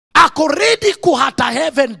ako ready kuhata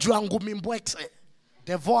heaven juu ya ngumi mbwekse.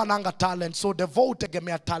 Devo ananga talent, so Devo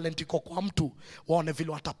utegemea talent iko kwa mtu waone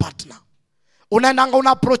vile watapartner. Unaendanga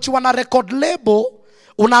unaapproachiwa na record label,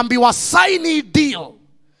 unaambiwa sign deal.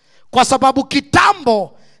 Kwa sababu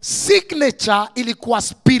kitambo signature ilikuwa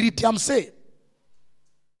spirit ya msee.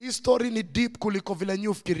 Hii story ni deep kuliko vile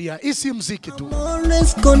nyufikiria. Hii si mziki tu.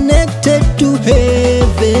 Always connected to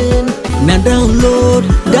heaven. Na download.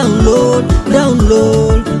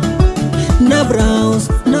 Na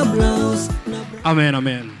browse. Amen,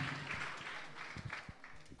 amen.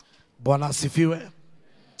 Bwana asifiwe.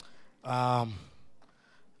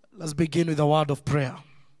 Let's begin with a word of prayer.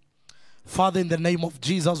 Father, in the name of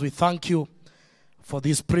Jesus, we thank you for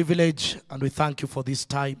this privilege and we thank you for this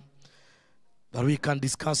time that we can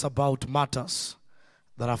discuss about matters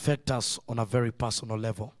that affect us on a very personal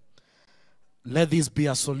level. Let this be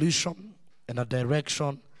a solution and a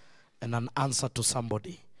direction and an answer to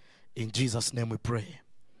somebody. In Jesus' name we pray.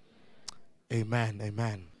 Amen,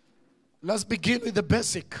 amen. Let's begin with the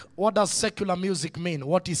basic. What does secular music mean?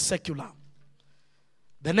 What is secular?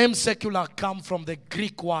 The name secular comes from the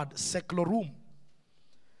Greek word secularum.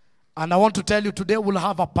 And I want to tell you today we'll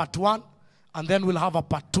have a part 1 and then we'll have a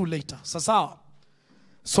part 2 later. Sasa.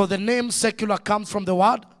 So the name secular comes from the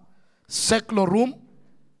word secularum.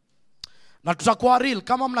 Na tutakuwa real.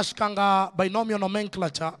 Kama mnashikanga binomial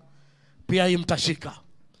nomenclature, pia hii mtashika.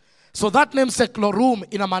 So that name secularum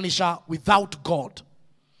inamaanisha without God.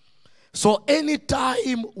 So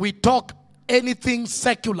anytime we talk anything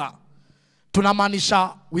secular,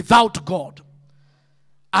 tunamaanisha without God.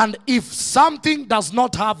 And if something does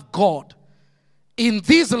not have God, in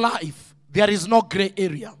this life, there is no gray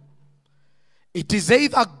area. It is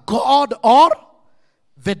either God or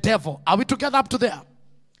the devil. Are we together up to there?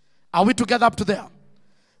 Are we together up to there?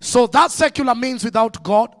 So that secular means without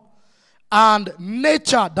God. And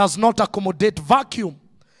nature does not accommodate vacuum.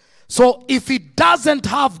 So if it doesn't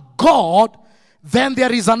have God, then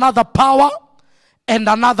there is another power and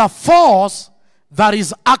another force that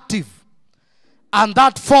is active. And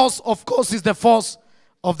that force, of course, is the force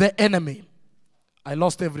of the enemy. I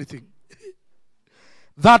lost everything.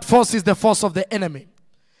 That force is the force of the enemy.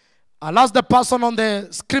 I'll ask the person on the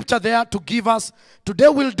scripture there to give us. Today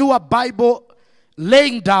we'll do a Bible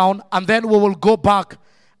laying down and then we will go back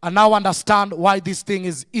and now understand why this thing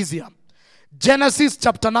is easier. Genesis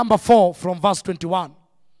chapter number 4 from verse 21.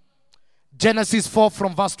 Genesis 4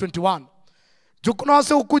 from verse 21. Jukuna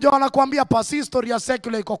wase ukuja wanakuambia pasi historia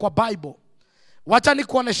secular iko kwa Bible. Wacha ni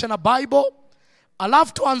kuonesha na Bible.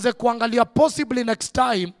 Alafu tuanze kuangalia possibly next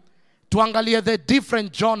time tuangalie the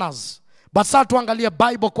different genres. But sasa tuangalie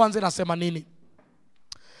Bible kwanza inasema nini.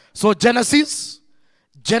 So Genesis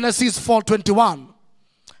 4:21.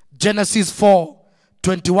 Genesis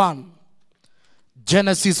 4:21.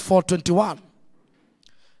 Genesis 4:21.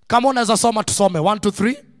 Kama unaweza soma tusome 1 2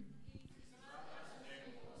 3.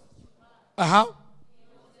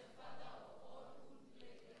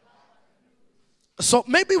 So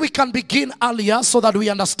maybe we can begin earlier so that we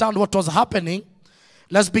understand what was happening.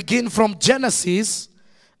 Let's begin from Genesis.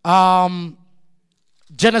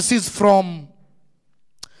 Genesis from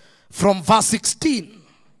verse 16.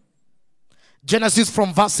 Genesis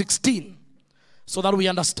from verse 16. So that we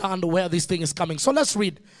understand where this thing is coming. So let's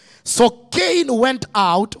read. So Cain went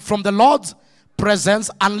out from the Lord's presence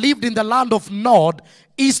and lived in the land of Nod,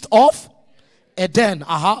 east of Eden.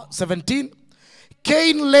 17.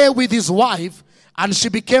 Cain lay with his wife, and she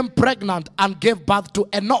became pregnant and gave birth to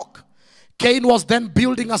Enoch. Cain was then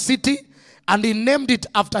building a city, and he named it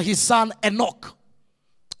after his son Enoch.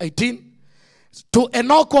 18. To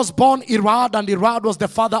Enoch was born Irad, and Irad was the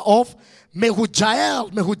father of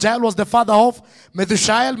Mehujael. Mehujael was the father of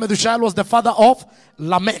Methushael. Methushael was the father of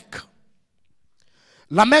Lamech.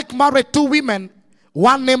 Lamech married 2 women,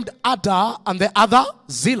 one named Ada and the other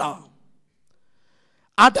Zillah.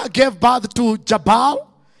 Ada gave birth to Jabal.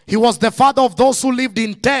 He was the father of those who lived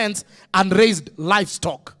in tents and raised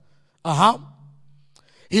livestock.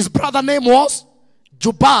 His brother name was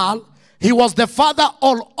Jubal. He was the father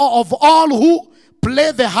of all who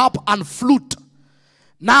play the harp and flute.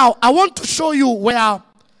 Now, I want to show you where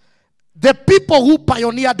the people who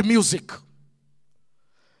pioneered music.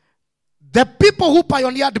 The people who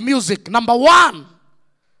pioneered music, number 1,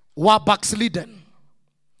 were backslidden.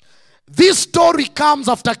 This story comes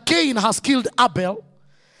after Cain has killed Abel,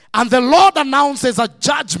 and the Lord announces a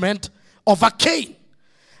judgment over Cain.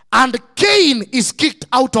 And Cain is kicked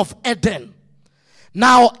out of Eden.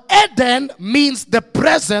 Now, Eden means the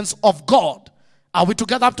presence of God. Are we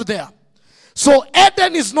together up to there? So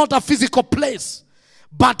Eden is not a physical place,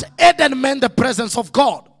 but Eden meant the presence of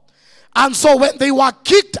God. And so when they were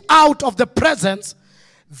kicked out of the presence,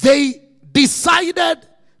 they decided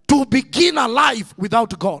to begin a life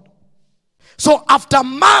without God. So after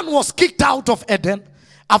man was kicked out of Eden,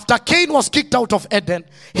 after Cain was kicked out of Eden,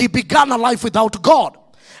 he began a life without God.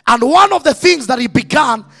 And one of the things that he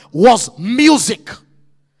began was music.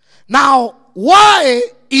 Now, why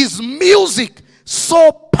is music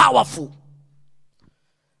so powerful?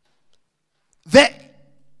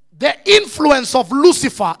 The influence of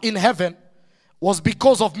Lucifer in heaven was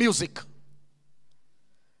because of music.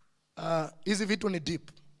 Hizi vitu ni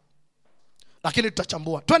deep, lakini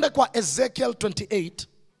tutachambua. Twende kwa Ezekiel 28.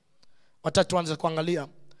 Wacha tuanze kuangalia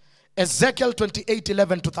Ezekiel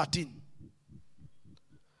 28:11 to 13.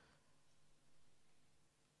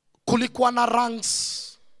 Kulikuwa na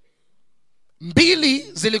ranks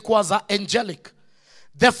mbili zilikuwa za angelic.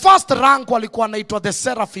 The first rank walikuwa naitwa the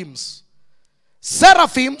seraphims.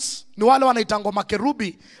 Seraphims ni wale wanaitangwa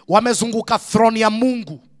makerubi, wamezunguka throne ya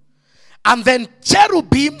Mungu. And then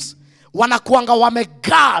cherubims wanakuanga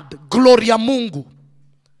wameguard glory ya Mungu.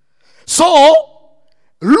 So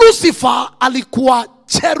Lucifer alikuwa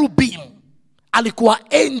cherubim,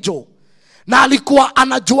 alikuwa angel, na alikuwa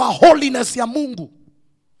anajua holiness ya Mungu.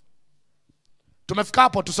 Tumefika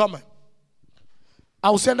hapo, tusome.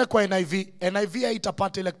 Au usiende kwa NIV. NIV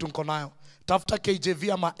haitapata ile tuko nayo. Tafuta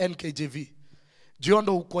KJV ama NKJV.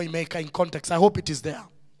 Jiondo uko imeka in context. I hope it is there.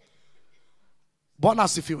 Bwana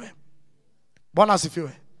asifiwe. Bwana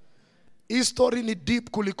asifiwe. Hii story ni deep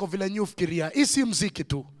kuliko vile nyufikiria. Hii si mziki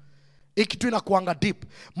tu. Hii kitu inakuanga deep.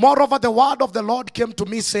 Moreover, the word of the Lord came to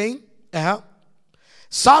me saying,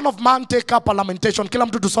 Son of man, take up a lamentation. Kila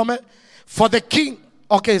mtu tusome. For the king.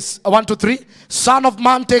 Okay, 1, 2, 3. Son of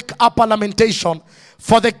man, take up a lamentation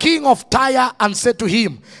for the king of Tyre, and said to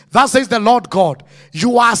him, Thus says the Lord God,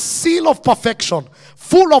 you are a seal of perfection,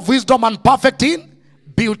 full of wisdom and perfect in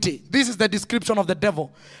beauty. This is the description of the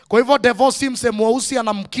devil. Kwa hivyo devil si mse mweusi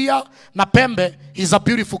anamkia na pembe. He's a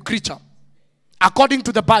beautiful creature according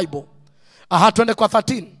to the Bible. Twende kwa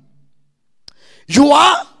 13. You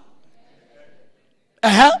are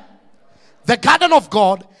the garden of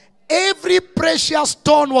God. Every precious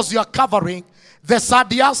stone was your covering. The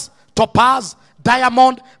sardius, topaz,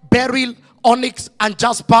 diamond, beryl, onyx, and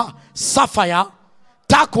jasper, sapphire,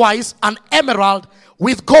 turquoise, and emerald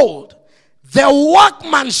with gold. The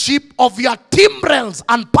workmanship of your timbrels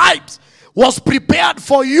and pipes was prepared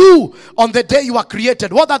for you on the day you were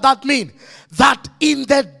created. What does that mean? That in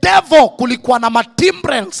the devil kulikuwa na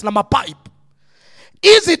matimbrels na mapipe.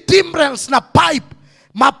 Easy timbrels na pipe.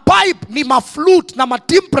 Mapipe ni maflute na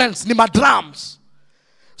matimbrels ni madrums.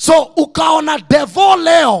 So ukaona devil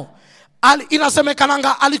leo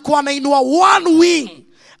inasemekananga alikuwa anainua one wing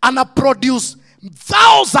and produce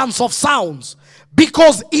thousands of sounds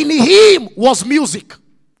because in him was music.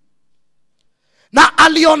 Na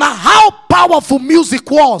aliona how powerful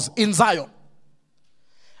music was in Zion.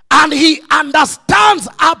 And he understands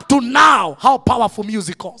up to now how powerful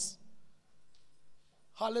music was.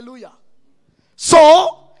 Hallelujah.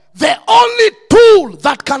 So the only tool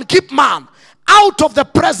that can keep man out of the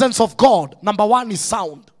presence of God, number one, is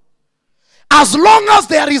sound. As long as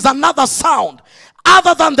there is another sound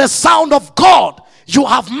other than the sound of God, you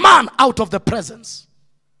have man out of the presence.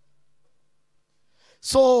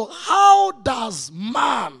 So how does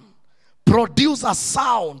man produce a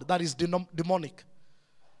sound that is demonic?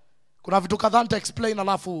 Kuna vitu kadhaa nita explain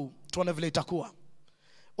alafu tuone vile itakuwa.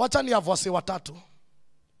 Wacha ni avwase watatu.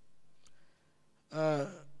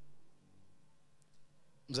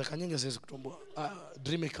 Mzee Kanyenge siwezi kutumbua.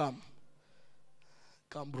 Dreamy come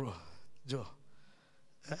bro. Jo.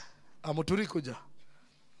 Amuturi kuja.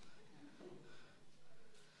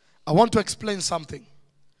 I want to explain something.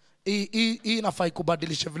 Hii inafai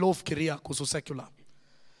kubadilisha vile ufikiria kuhusu secular.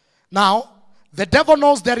 Now, the devil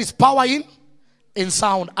knows there is power in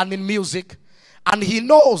sound and in music. And he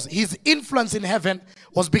knows his influence in heaven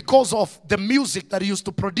was because of the music that he used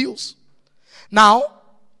to produce. Now,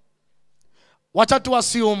 wacha tu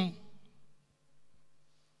assume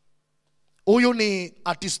huyu ni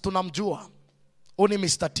artist tunamjua. Huyu ni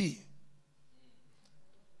Mr. T.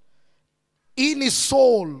 Hii ni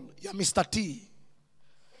soul ya Mr. T.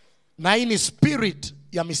 Na hii ni spirit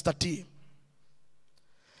ya Mr. T.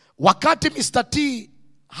 Wakati Mr. T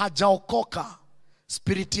hajaokoka,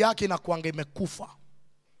 spirit yake inakuanga imekufa.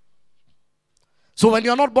 So when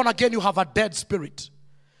you are not born again, you have a dead spirit.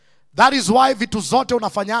 That is why vitu zote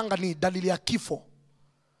unafanyanga ni dalili ya kifo.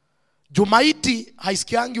 Juu maiti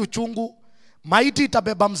haisikiangi uchungu. Maiti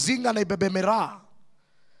itabeba mzinga na ibebe miraa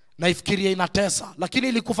na ifikirie inatesa, lakini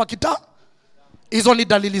ilikufa kita. Hizo ni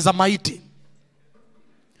dalili za maiti.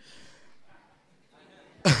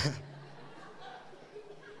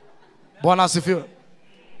 Bwana asifiwe.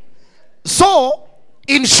 So,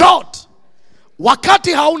 in short,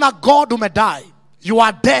 wakati hauna God umedai. You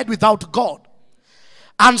are dead without God.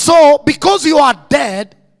 And so, because you are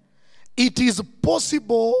dead, it is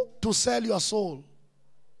possible to sell your soul.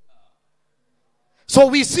 So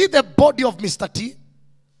we see the body of Mr. T,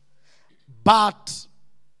 but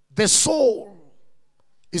the soul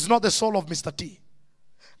is not the soul of Mr. T.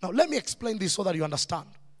 Now let me explain this so that you understand.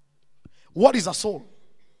 What is a soul?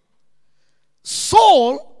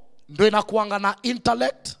 Soul ndio inakuanga na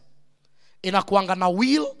intellect, inakuanga na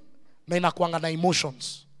will, na inakuanga na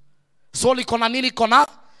emotions. Soul iko na nini? Iko na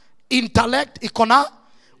intellect, iko na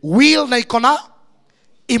will, na iko na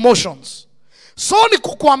emotions. So ni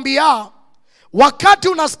kukuambia, wakati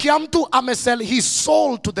unasikia mtu amesell his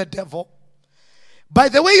soul to the devil, by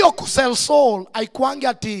the way you kusell soul, haikuangi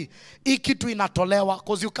ati hii kitu inatolewa,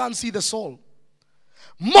 because you can't see the soul.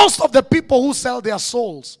 Most of the people who sell their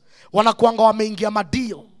souls wanakuanga wameingia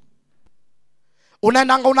madeal.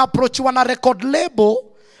 Unaendanga unaapproachiwa na record label,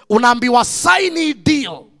 unaambiwa sign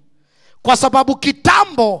deal, kwa sababu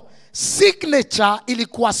kitambo signature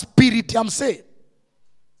ilikuwa spirit ya msee.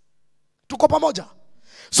 Tuko pamoja?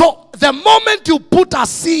 So the moment you put a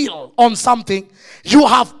seal on something, you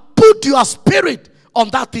have put your spirit on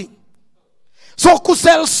that thing. So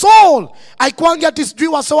kusell soul, haikuangi ati sijui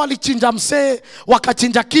wase walichinja msee,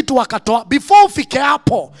 wakachinja kitu wakatoa. Before ufike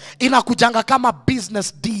hapo, inakujanga kama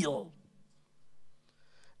business deal.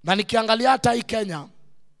 Na nikiangalia hata hii Kenya,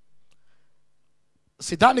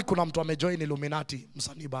 sidhani kuna mtu amejoin Illuminati,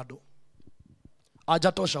 msanii bado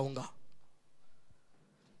hajatosha unga.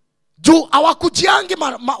 Juu hawakujiangi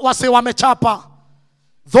wase wamechapa.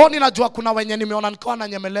 Dhoni najua kuna wenye nimeona nikawa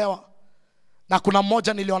nanyemelewa, na kuna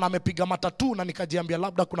mmoja niliona amepiga matatu na nikajiambia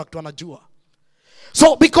labda kuna kitu anajua.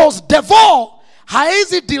 So because devil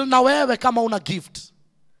haezi deal na wewe kama una gift.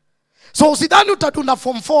 So usidhani utatunda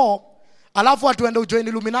form 4 alafu atuende ujoin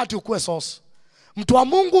Illuminati ukue sauce. Mtu wa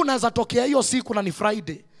Mungu unaweza tokea hiyo siku na ni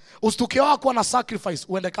Friday, usituke wako na sacrifice,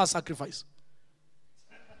 uende ka sacrifice.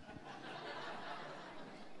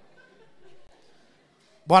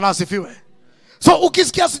 Bwana asifiwe. So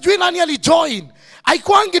ukisikia sijui nani alijoin,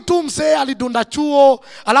 haikuangi tu msee alidunda chuo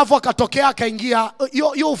alafu akatokea akaingia,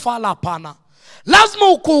 yo ufala hapana. Lazima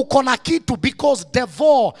uko na kitu, because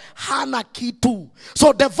devil hana kitu.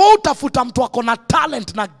 So devil utafuta mtu ako na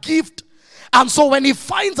talent na gift, and so when he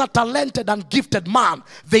finds a talented and gifted man,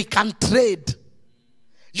 they can trade.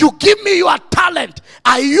 You give me your talent,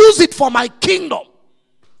 I use it for my kingdom.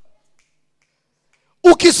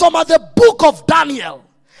 Ukisoma the book of Daniel,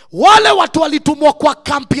 wale watu walitumwa kwa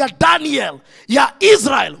kampi ya Daniel ya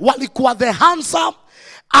Israel walikuwa the handsome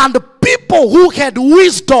and people who had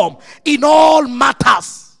wisdom in all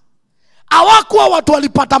matters. Hawakuwa watu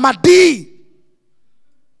walipata madii.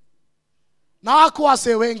 Na hawakuwa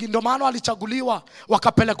wase wengi, ndio maana walichaguliwa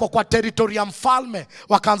wakapelekwa kwa territory ya mfalme,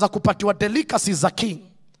 wakaanza kupatiwa delicacies za king.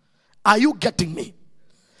 Are you getting me?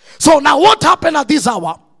 So now what happened at this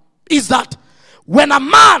hour is that when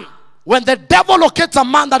the devil locates a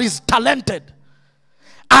man that is talented,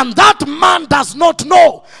 and that man does not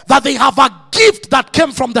know that they have a gift that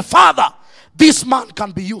came from the Father, this man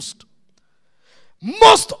can be used.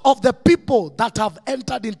 Most of the people that have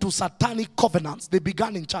entered into satanic covenants, they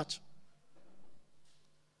began in church.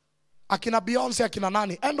 Akina Beyonce, akina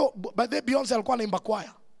nani. And by the way, Beyonce alikuwa anaimba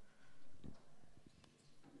kwaya.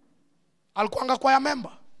 Alikuanga kwaya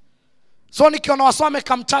member. So nikiona wasome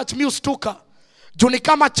come church, mi ustuka. Juni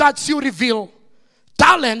kama church si reveal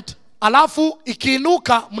talent, alafu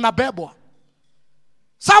ikiinuka mnabebwa.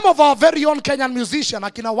 Some of our very own Kenyan musicians,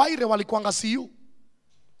 akina Waire walikuanga CU.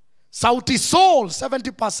 Sauti Soul,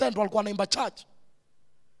 70% walikuwa naimba church.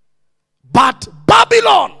 But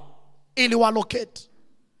Babylon iliwalocate,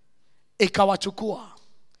 ikawachukua.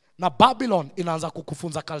 Na Babylon inaanza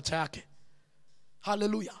kukufunza culture yake.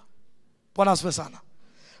 Hallelujah. Bwana asifiwe sana.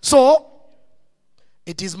 So,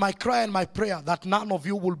 it is my cry and my prayer that none of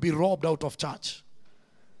you will be robbed out of church.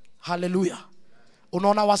 Hallelujah.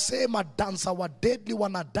 Unaona wasema dancer wa deadly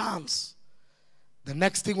wana dance. The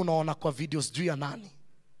next thing unaona kwa videos juu ya nani?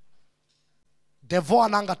 Devo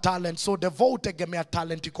ananga talent. So Devo utegemea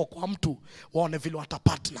talent iko kwa mtu, waone vile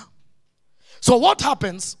watapartner. So what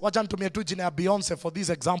happens, wacha nitumie tu jina ya Beyonce for this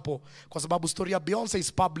example, kwa sababu story ya Beyonce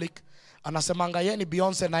is public. Anasemanga yeye ni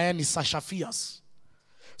Beyonce na yeye ni Sasha Fierce.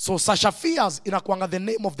 So Sasha Fierce inakuanga the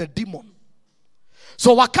name of the demon.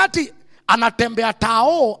 So wakati anatembea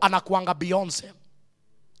tao anakuanga Beyonce.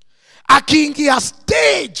 Akiingia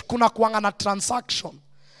stage kuna kuanga na transaction.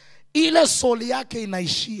 Ile soul yake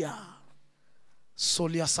inaishia,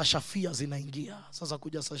 soul ya Sasha Fierce inaingia. Sasa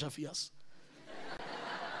kuja Sasha Fierce.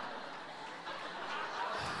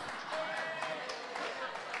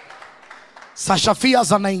 Sasha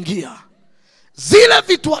Fierce anaingia. Zile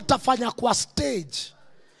vitu atafanya kwa stage,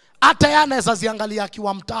 hata yeye anaweza ziangalia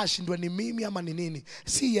akiwa mtaa shindwe ni mimi ama ni nini.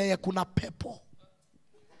 Si yeye, kuna pepo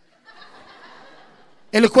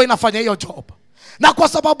ilikuwa inafanya hiyo job. Na kwa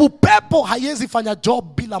sababu pepo haiwezi fanya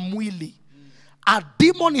job bila mwili. A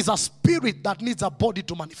demon is a spirit that needs a body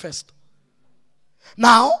to manifest.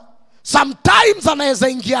 Now, sometimes anaweza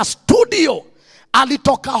ingia studio,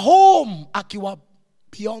 alitoka home akiwa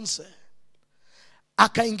Beyonce,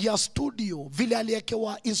 akaingia studio, vile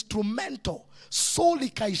aliekewa instrumento, soul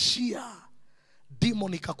ikaishia,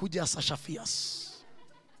 demon ikakuja Sasha Fierce.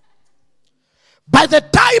 By the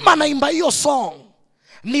time anaimba hiyo song,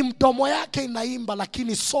 ni mdomo yake inaimba,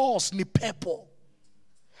 lakini source ni pepo.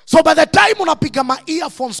 So by the time unapiga ma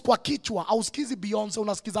earphones kwa kichwa, hausikizi Beyonce,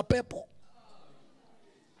 unasikiza pepo.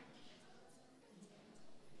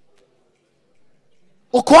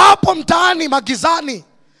 Uko hapo mtaani magizani,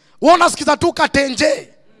 wewe unasikiza tu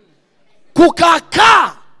katenje.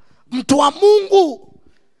 Kukaka mtu wa Mungu,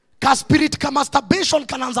 ka spirit ka masturbation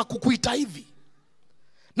kanaanza kukuita hivi.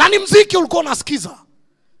 Na ni mziki ulikuwa unasikiza,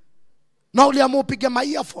 na uliamua upige ma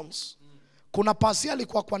earphones. Kuna pasi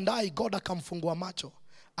alikuwa kwa ndai, God akamfungua macho,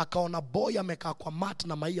 akaona boy amekaa kwa mat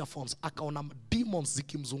na ma earphones, akaona demons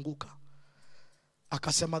zikimzunguka.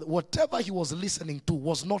 Akasema whatever he was listening to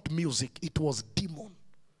was not music, it was demon.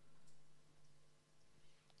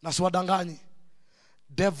 Na siwadanganyi,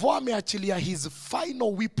 devil ameachilia his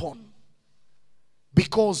final weapon,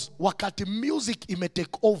 because wakati music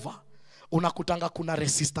imetake over, unakutanga kuna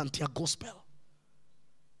resistant ya gospel.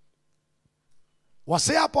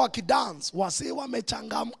 Wase hapa wakidance, wase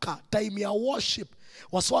wamechangamka, time ya worship,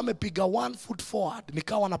 wase wamepiga 1 foot forward,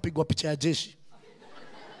 nikawa wanapigwa picha ya jeshi.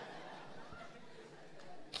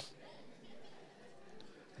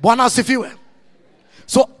 Bwana asifiwe.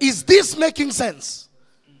 So is this making sense?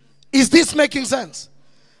 Is this making sense?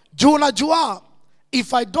 Juna jua,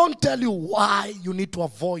 if I don't tell you why you need to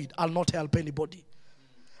avoid, I'll not help anybody.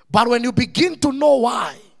 But when you begin to know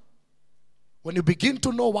why,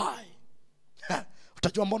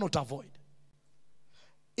 utajua mbona utaavoid.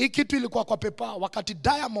 Hii kitu ilikuwa kwa pepa wakati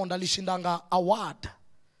Diamond alishindanga award.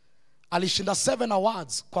 Alishinda 7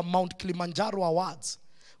 awards kwa Mount Kilimanjaro Awards.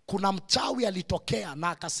 Kuna mchawi alitokea na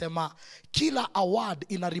akasema kila award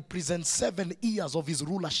ina represent 7 years of his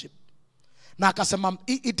rulership. Na akasema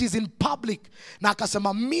it is in public. Na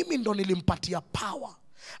akasema mimi ndo nilimpatia power.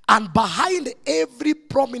 And behind every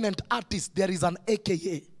prominent artist there is an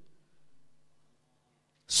AKA.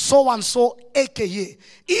 So and so AKA.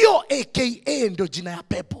 Iyo AKA ndio jina ya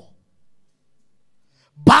pepo.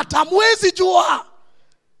 But amwezi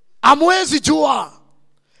jua.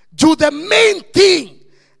 The main thing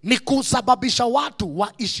ni kusababisha watu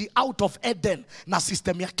waishi out of Eden na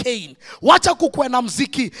system ya Cain. Wacha kukuwe na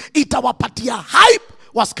mziki itawapatia hype,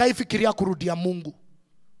 wasikaifikiria kurudia Mungu.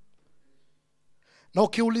 Na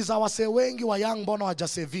ukiuliza wase wengi wa young mbona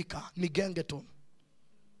wajasevika, ni gengeton.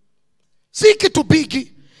 Si kitu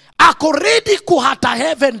bigi, ako ready kuhata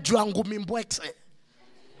heaven juu ya ngumi mbwekse.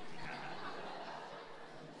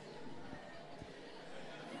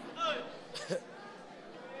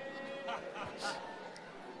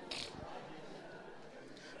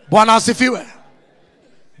 Bwana asifiwe.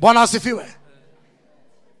 Bwana asifiwe.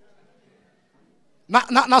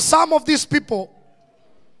 Na some of these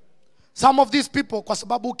people kwa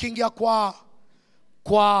sababu ukiingia kwa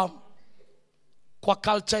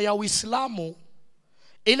culture ya Uislamu,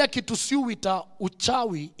 ile kitu siuita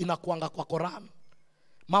uchawi inakuanga kwa Quran.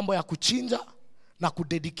 Mambo ya kuchinja na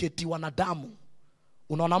kudedicate wanadamu.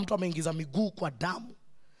 Unaona mtu ameingiza miguu kwa damu.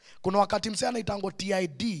 Kuna wakati msee anaitangwa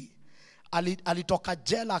TID alitoka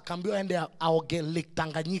jela akaambiwa aende aoge Lake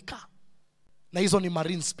Tanganyika. Na hizo ni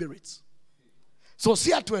marine spirits. So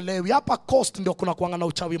si atuelewi hapa coast ndio kuna kuanga na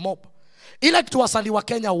uchawi mob. Ile kitu wasanii wa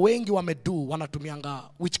Kenya wengi wamedu, wanatumianga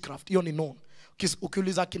witchcraft. Hiyo ni known.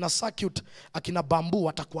 Ukiuliza akina circuit, akina bamboo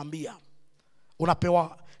watakuambia.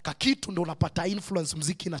 Unapewa kakitu ndio unapata influence,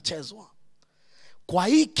 mziki inachezwa. Kwa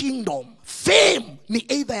hii kingdom, fame ni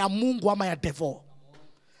either ya Mungu ama ya devil.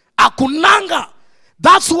 Akunanga.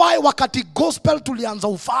 That's why wakati gospel tulianza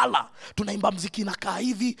ufala, tunaimba mziki inakaa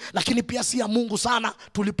hivi, lakini pia si ya Mungu sana,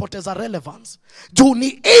 tulipoteza relevance. Juu ni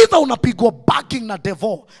either unapigwa backing na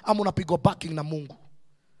devil ama unapigwa backing na Mungu.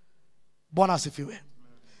 Bwana asifiwe.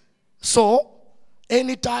 So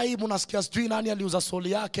anytime unasikia sijui nani aliuza soul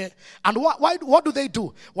yake, and what do they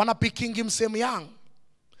do? Wanapikingi msemo yang.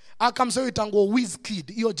 Akamseo itango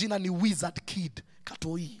Wizkid, hiyo jina ni Wizard Kid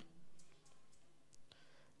Katoi.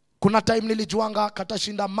 Kuna time nilijuanga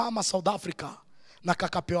katashinda mama South Africa, na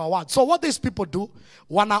kakapewa awards. So what these people do,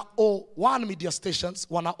 wana owe one media stations,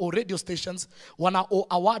 wana owe radio stations, wana owe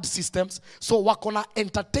award systems, so wako na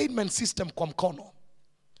entertainment system kwa mkono.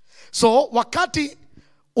 So wakati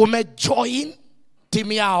umejoin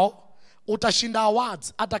timu yao, utashinda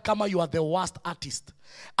awards hata kama you are the worst artist.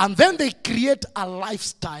 And then they create a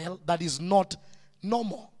lifestyle that is not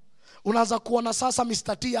normal. Unaanza kuona sasa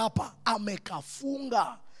Mr. T hapa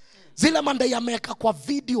amekafunga. Zile mandai ameka kwa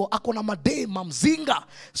video, ako na madei mamzinga.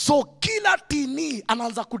 So kila tini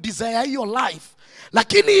anaanza kudesire hiyo life.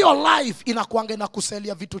 Lakini hiyo life inakuanga na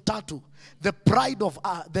kuselia vitu tatu. The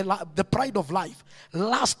pride of life,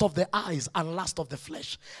 lust of the eyes, and lust of the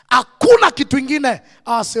flesh. Hakuna kitu ingine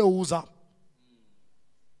aseuza.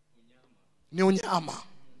 Ni unyama.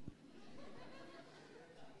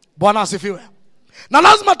 Bwana asifiwe. Na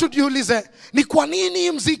lazima tujiulize, ni kwa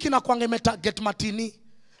nini mziki na kuanga imetarget matini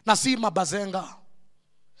na si mabazenga?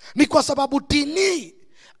 Ni kwa sababu tini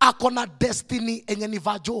ako na destiny enye ni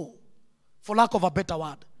vajo, for lack of a better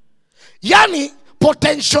word. Yani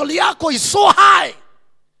potential yako is so high,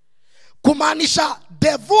 kumaanisha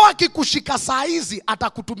devil akikushika saa hizi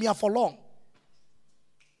atakutumia for long.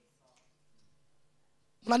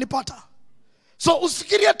 Unanipata? So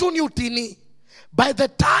usifikirie tu ni utini. By the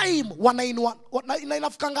time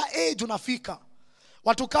inafikanga age unafika,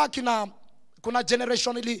 watu kaa kuna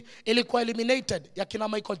generation ilikuwa eliminated, ya kina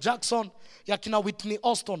Michael Jackson, ya kina Whitney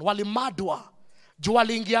Houston, walimadwa juu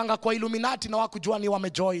waliingianga kwa Illuminati na wakujua ni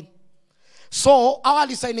wamejoin. So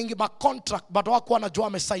awali signing ma contract but hawakuwa wanajua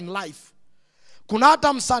wamesign life. Kuna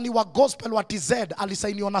hata msanii wa gospel wa TZ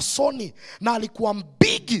alisainiwa na Sony na alikuwa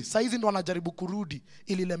mbigi, saa hizi ndo anajaribu kurudi,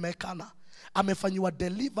 ililemekana. Amefanyiwa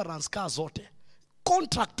deliverance kaa zote.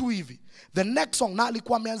 Contract tu hivi. The next song na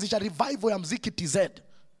alikuwa ameanzisha revival ya mziki TZ.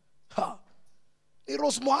 Ni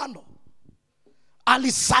Rose Muhando.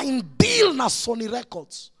 Alisign deal na Sony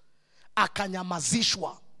Records,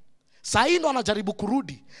 akanyamazishwa. Saa hii ndo anajaribu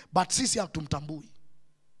kurudi, but sisi hatumtambui.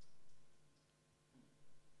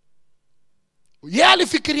 Yeye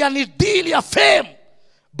alifikiria ni deal ya fame,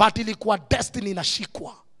 but ilikuwa destiny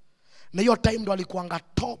inashikwa. Na hiyo time ndo alikuanga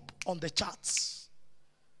top on the charts.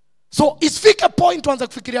 So isifike point tuanze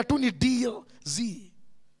kufikiria tu ni deal z.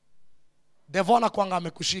 Devona kuanga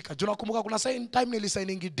amekushika. Juna kumbuka kuna time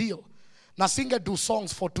nilisigningi deal na singe do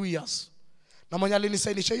songs for 2 years. Na mwenye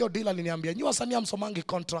alinisainisha hiyo deal aliniambia, "Nyi wasanii msomangi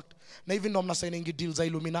contract na hivi ndo mnasigningi deal za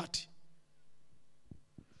Illuminati."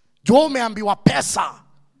 Jo umeambiwa pesa.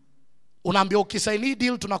 Unaambia ukisaini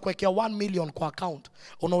deal tunakuwekea 1 million kwa account.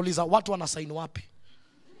 Unauliza watu wanasaini wapi?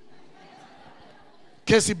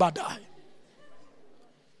 Kesi baadaye.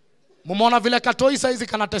 Mumeona vile Katoi saizi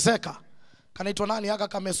kanateseka. Kanaitwa nani haka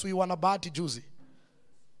kamesuiwa na Bahati juzi?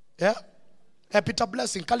 Yeah? Peter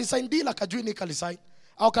Blessing kalisign deal akajui ni kalisign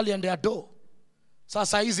au kaliendea do.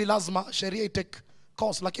 Sasa hizi lazima sheria itake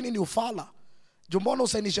course, lakini ni ufala. Jumbona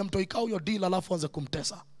usainishe mtoi kao hiyo deal alafu anze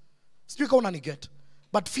kumtesa. Sijui kama unaniget.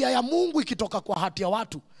 But fear ya Mungu ikitoka kwa hati ya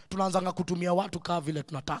watu, tunaanza kutumia watu kama vile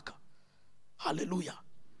tunataka. Hallelujah.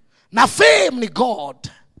 Na fame ni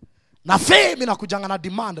God. Na fame inakujanga na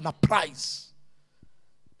demand na price.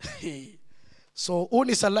 So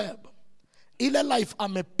uni celeb, ile life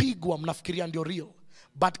amepigwa mnafikiria ndio real,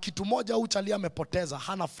 but kitu moja uchali amepoteza,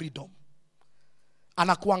 hana freedom.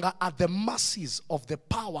 Anakuanga at the mercies of the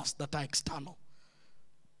powers that are external.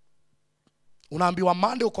 Unaambiwa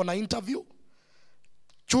Monday uko na interview,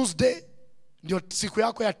 Tuesday ndio siku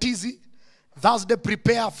yako ya tizi, Thursday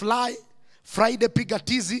prepare fly, Friday piga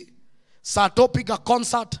tizi, Saturday piga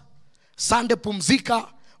concert, Sunday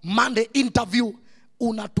pumzika, Monday interview.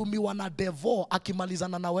 Unatumiwa na devil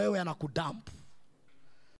akimalizana na wewe anakudump.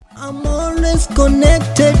 I'm always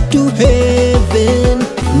connected to heaven.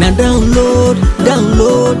 Now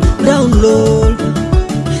download